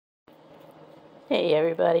Hey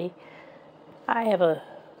everybody, I have a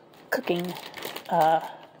cooking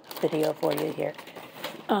video for you here.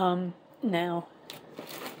 Now, I'll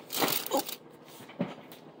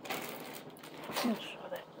show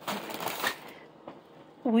that.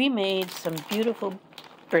 We made some beautiful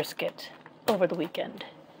brisket over the weekend,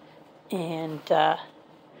 and got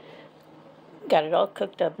it all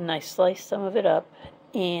cooked up, and I sliced some of it up,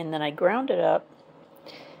 and then I ground it up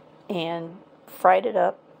and fried it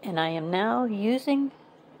up, and I am now using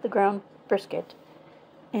the ground brisket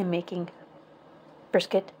and making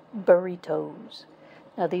brisket burritos.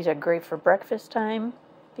 Now these are great for breakfast time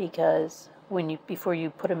because before you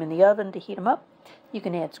put them in the oven to heat them up, you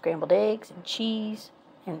can add scrambled eggs and cheese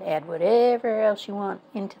and add whatever else you want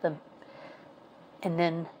into them. And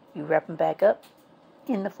then you wrap them back up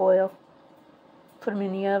in the foil, put them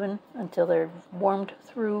in the oven until they're warmed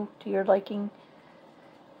through to your liking,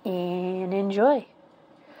 and enjoy.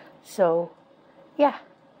 So, yeah,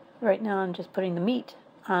 right now I'm just putting the meat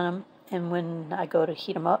on them, and when I go to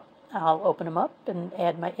heat them up, I'll open them up and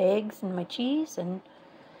add my eggs and my cheese, and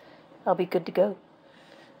I'll be good to go.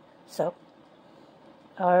 So,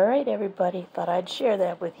 alright everybody, thought I'd share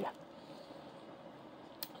that with you.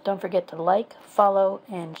 Don't forget to like, follow,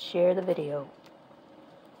 and share the video.